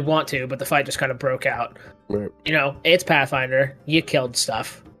 You didn't really want to, but the fight just kind of broke out. Right. It's Pathfinder. You killed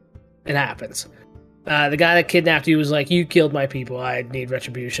stuff. It happens. The guy that kidnapped you was like, you killed my people. I need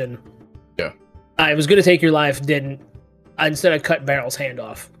retribution. Yeah. I was going to take your life, didn't. Instead, I cut Barrel's hand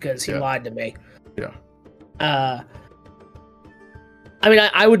off because he lied to me. Yeah. I mean,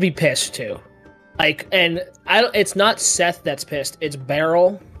 I would be pissed too. It's not Seth that's pissed. It's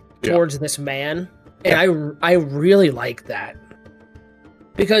Barrel towards this man, and I really like that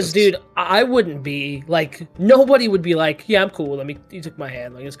because, dude, I wouldn't be like, nobody would be like, yeah, I'm cool. He took my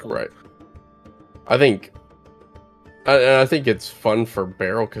hand, like, it's cool. Right. I think it's fun for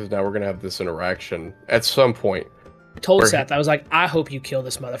Barrel because now we're gonna have this interaction at some point. I told Seth, I was like, I hope you kill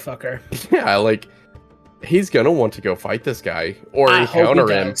this motherfucker. Yeah, like, he's gonna want to go fight this guy or encounter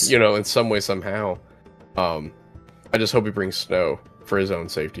him, in some way, somehow. I just hope he brings snow for his own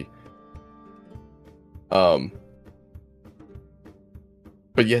safety. But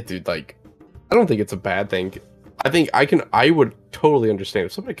yeah, dude, like, I don't think it's a bad thing. I would totally understand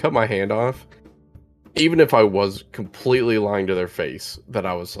if somebody cut my hand off, even if I was completely lying to their face, that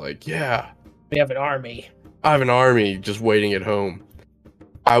I was like, yeah, we have an army. I have an army just waiting at home.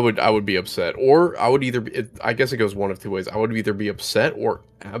 I would be upset, or I would I guess it goes one of two ways. I would either be upset or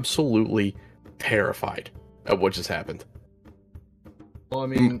absolutely terrified at what just happened. Well, I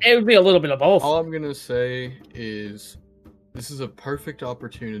mean, it would be a little bit of both. All I'm gonna say is this is a perfect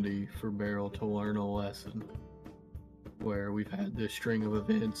opportunity for Beryl to learn a lesson. Where we've had this string of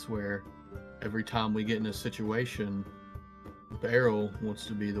events where every time we get in a situation, Beryl wants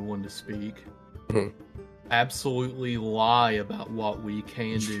to be the one to speak. Absolutely lie about what we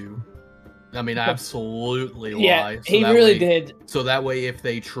can do. I mean, absolutely lie. Yeah, he really did. So that way, if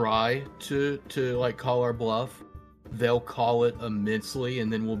they try to like call our bluff, they'll call it immensely,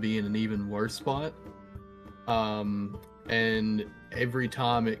 and then we'll be in an even worse spot. And every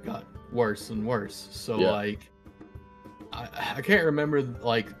time it got worse and worse. So like, I can't remember,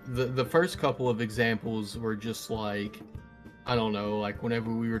 like, the first couple of examples were just like, I don't know, like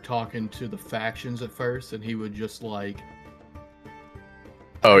whenever we were talking to the factions at first, and he would just like,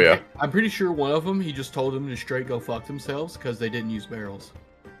 oh yeah, I'm pretty sure one of them, he just told them to straight go fuck themselves because they didn't use barrels.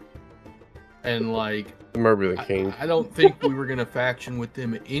 And like, remember the king. I don't think we were gonna faction with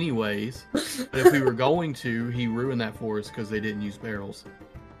them anyways. But if we were going to, he ruined that for us because they didn't use barrels.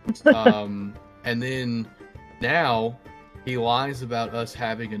 And then now he lies about us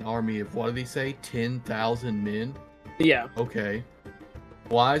having an army of, what did he say, 10,000 men? Yeah. Okay.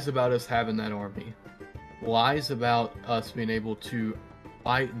 Lies about us having that army. Lies about us being able to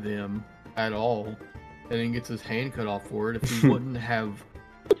fight them at all, and then gets his hand cut off for it. If he wouldn't have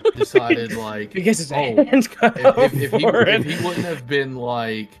decided, like, because his hand cut off if he wouldn't have been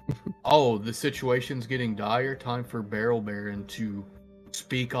like, oh, the situation's getting dire, time for Barrel Baron to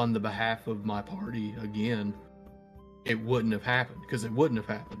speak on the behalf of my party again, it wouldn't have happened, because it wouldn't have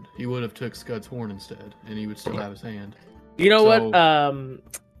happened. He would have took Scud's horn instead, and he would still have his hand. You know what?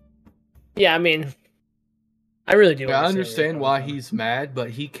 Yeah, I mean, I really do. I understand why he's mad, but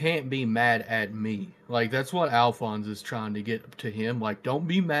he can't be mad at me. Like, that's what Alphonse is trying to get to him. Like, don't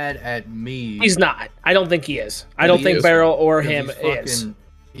be mad at me. He's not. I don't think he is. I don't think Beryl or him is.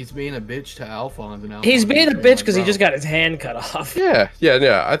 He's being a bitch to Alphonse. And he's being a bitch because he just got his hand cut off. Yeah.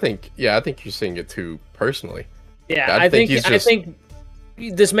 I think you're seeing it too personally. Yeah, I think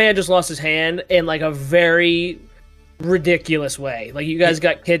this man just lost his hand in like a very ridiculous way. Like, you guys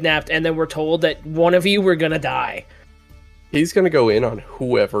got kidnapped, and then we're told that one of you were gonna die. He's gonna go in on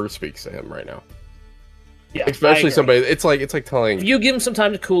whoever speaks to him right now. Yeah, especially somebody. It's like telling. If you give him some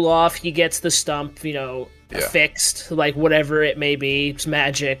time to cool off, he gets the stump, fixed, like whatever it may be. It's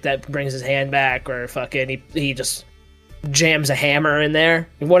magic that brings his hand back, or fucking he just jams a hammer in there,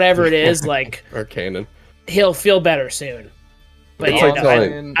 whatever it is, like or cannon. He'll feel better soon. But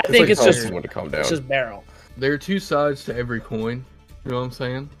I think it's just someone to calm down. It's just Beryl. There are two sides to every coin. You know what I'm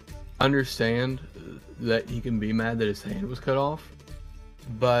saying? Understand that he can be mad that his hand was cut off,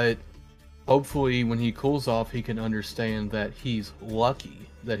 but hopefully when he cools off, he can understand that he's lucky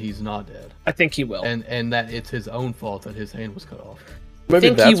that he's not dead. I think he will. And that it's his own fault that his hand was cut off. I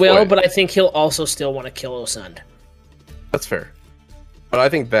think he will, but I think he'll also still want to kill Osund. That's fair. But I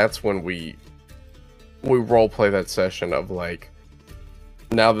think that's when we role play that session of like,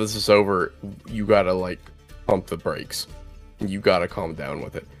 now this is over, you gotta like pump the brakes. You gotta calm down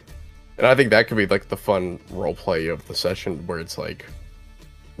with it. And I think that could be like the fun role play of the session where it's like,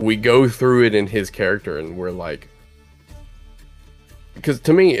 we go through it in his character and we're like, because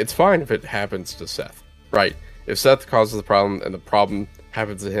to me, it's fine if it happens to Seth, right? If Seth causes the problem and the problem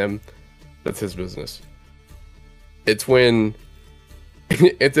happens to him, that's his business. It's when,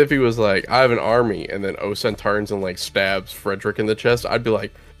 it's if he was like, I have an army, and then Osen turns and like stabs Frederick in the chest, I'd be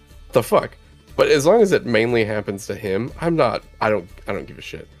like, what the fuck? But as long as it mainly happens to him, I don't give a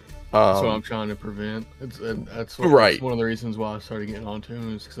shit. That's what I'm trying to prevent. That's one of the reasons why I started getting onto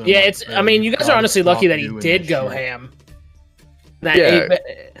him. Is I mean, you guys are honestly lucky that he did go ham.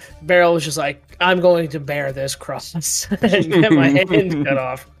 Beryl was just like, I'm going to bear this cross and get my hand cut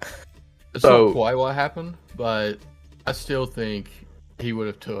off. It's not quite what happened, but I still think he would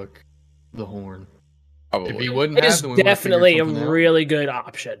have took the horn. Probably. If he wouldn't it have, is definitely a really good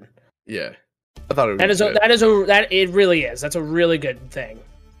option. Yeah, I thought it was. It really is. That's a really good thing.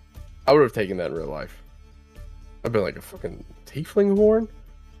 I would have taken that in real life. I've been like a fucking tiefling horn.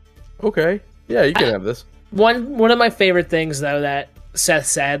 Okay, yeah, you can have this. One of my favorite things though that Seth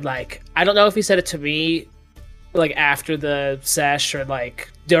said, like, I don't know if he said it to me, like after the sesh or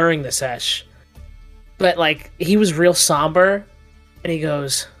like during the sesh, but like he was real somber, and he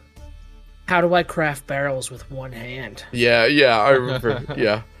goes, "How do I craft barrels with one hand?" Yeah, I remember.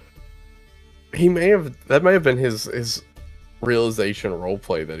 Yeah, that may have been his realization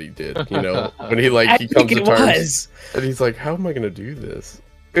roleplay that he did, when he comes to terms and he's like, how am I gonna do this?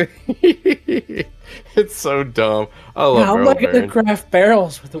 It's so dumb. I love how am I gonna craft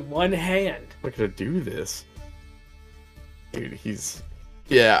barrels with one hand? I'm not gonna do this, dude.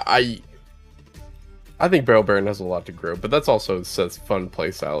 I think Barrel Baron has a lot to grow, but that's also Seth's fun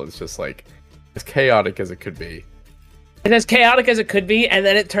playstyle. It's just like as chaotic as it could be. And as chaotic as it could be, and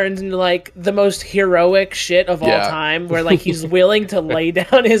then it turns into like the most heroic shit of all time, where like he's willing to lay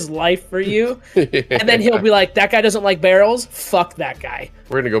down his life for you, and then he'll be like, "That guy doesn't like barrels. Fuck that guy.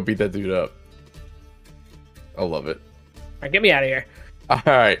 We're gonna go beat that dude up." I love it. All right, get me out of here. All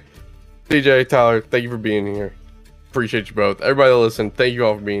right, DJ, Tyler, thank you for being here. Appreciate you both. Everybody that listened, thank you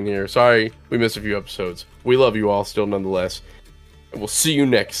all for being here. Sorry we missed a few episodes. We love you all still, nonetheless, and we'll see you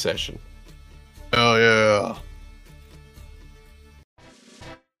next session. Oh yeah.